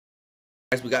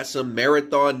Guys, we got some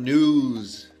marathon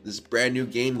news. This brand new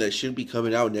game that should be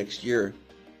coming out next year.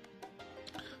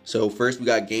 So first we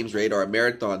got Games Radar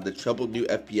Marathon, the troubled new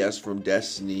FPS from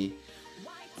Destiny.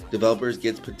 Developers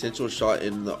gets potential shot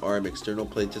in the arm. External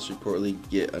playtests reportedly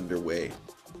get underway.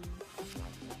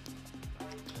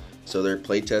 So they're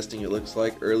playtesting, it looks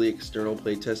like. Early external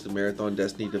playtest of Marathon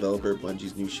Destiny developer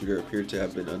Bungie's new shooter appeared to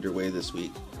have been underway this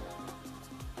week.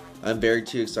 I'm very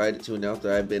too excited to announce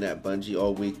that I've been at Bungie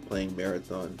all week playing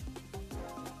Marathon,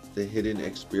 the hidden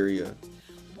Xperia.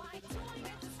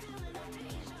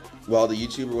 While the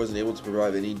YouTuber wasn't able to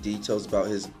provide any details about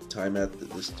his time at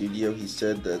the studio, he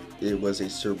said that it was a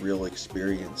surreal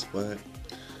experience. What?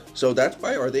 So that's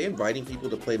why, are they inviting people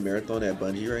to play Marathon at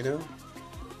Bungie right now?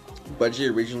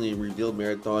 Bungie originally revealed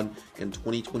Marathon in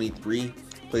 2023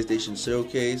 PlayStation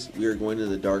Showcase. We are going to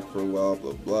the dark for a while,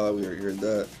 blah blah. We already heard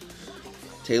that.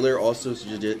 Taylor also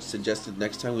suggested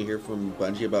next time we hear from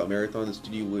Bungie about Marathon, the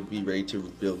studio would be ready to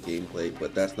reveal gameplay,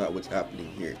 but that's not what's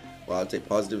happening here. While it's a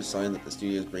positive sign that the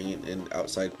studio is bringing in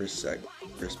outside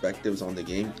perspectives on the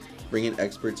game, bringing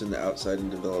experts in the outside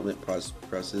and development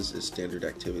process is standard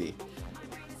activity.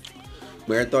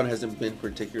 Marathon hasn't been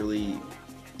particularly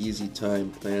easy time.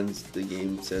 Plans, the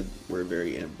game said, were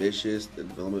very ambitious. The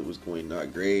development was going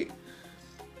not great.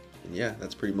 And yeah,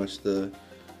 that's pretty much the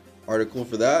article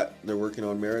for that. They're working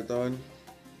on Marathon,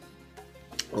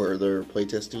 or they're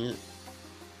playtesting it.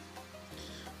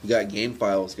 We got game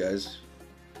files, guys,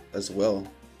 as well.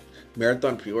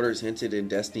 Marathon pre-orders hinted in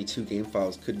Destiny 2 game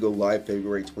files could go live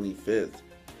February 25th.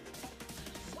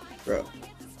 Bro,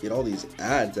 get all these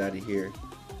ads out of here.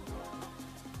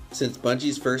 Since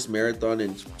Bungie's first Marathon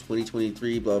in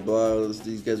 2023, blah blah,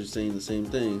 these guys are saying the same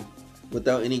thing.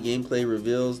 Without any gameplay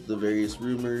reveals, the various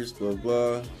rumors, blah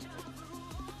blah.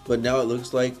 But now it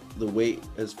looks like the wait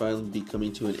has finally be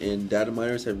coming to an end. Data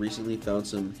miners have recently found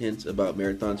some hints about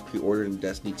Marathon's pre-order and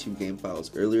Destiny 2 game files.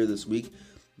 Earlier this week,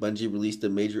 Bungie released a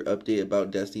major update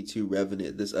about Destiny 2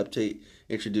 Revenant. This update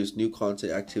introduced new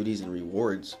content, activities, and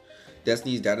rewards.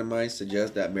 Destiny's data mines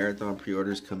suggest that Marathon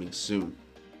pre-order is coming soon.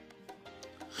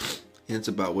 Hints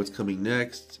about what's coming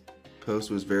next.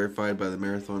 Post was verified by the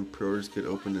Marathon pre-orders could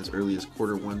open as early as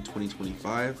Q1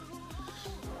 2025.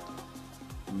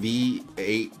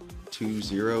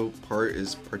 V820 part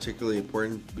is particularly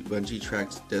important. Bungie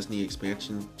tracks Destiny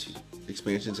expansions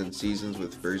and seasons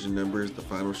with version numbers. The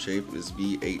final shape is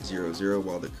V800,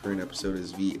 while the current episode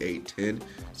is V810,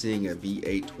 seeing a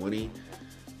V820.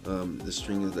 The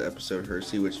string is the episode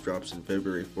Hersey, which drops in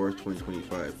February 4th,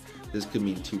 2025. This could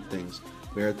mean two things.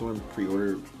 Marathon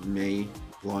pre-order may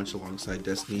launch alongside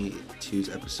Destiny 2's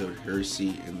episode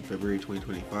Hersey in February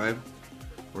 2025,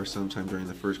 or sometime during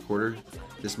the first quarter.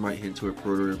 This might hint to a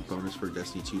pre-order bonus for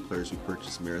Destiny 2 players who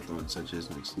purchase Marathon, such as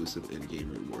an exclusive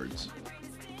in-game rewards.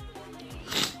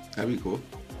 That'd be cool.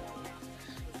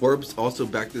 Forbes also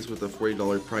backed this with a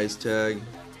 $40 price tag.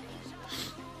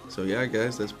 So yeah,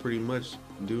 guys, that's pretty much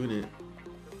doing it.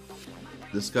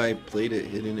 This guy played it,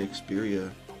 hidden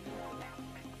Xperia.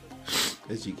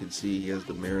 As you can see, he has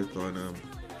the Marathon.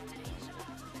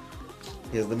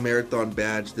 He has the Marathon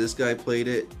badge. This guy played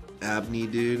it. Abney,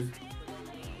 dude.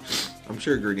 I'm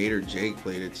sure Grenader Jake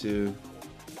played it too.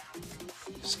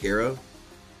 Scarrow.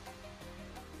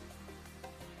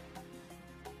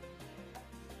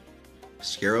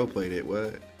 Scarrow played it.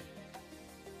 What?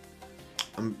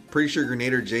 I'm pretty sure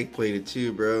Grenader Jake played it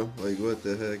too, bro. Like, what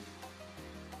the heck?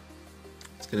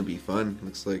 It's gonna be fun,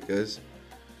 looks like, guys.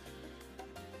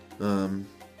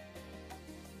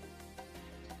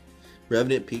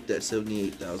 Revenant peaked at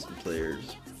 78,000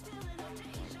 players.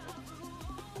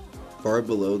 Far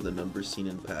below the numbers seen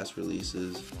in past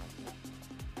releases.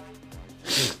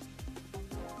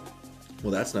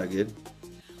 Well, that's not good.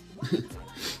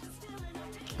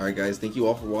 Alright guys, thank you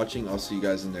all for watching. I'll see you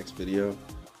guys in the next video.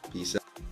 Peace out.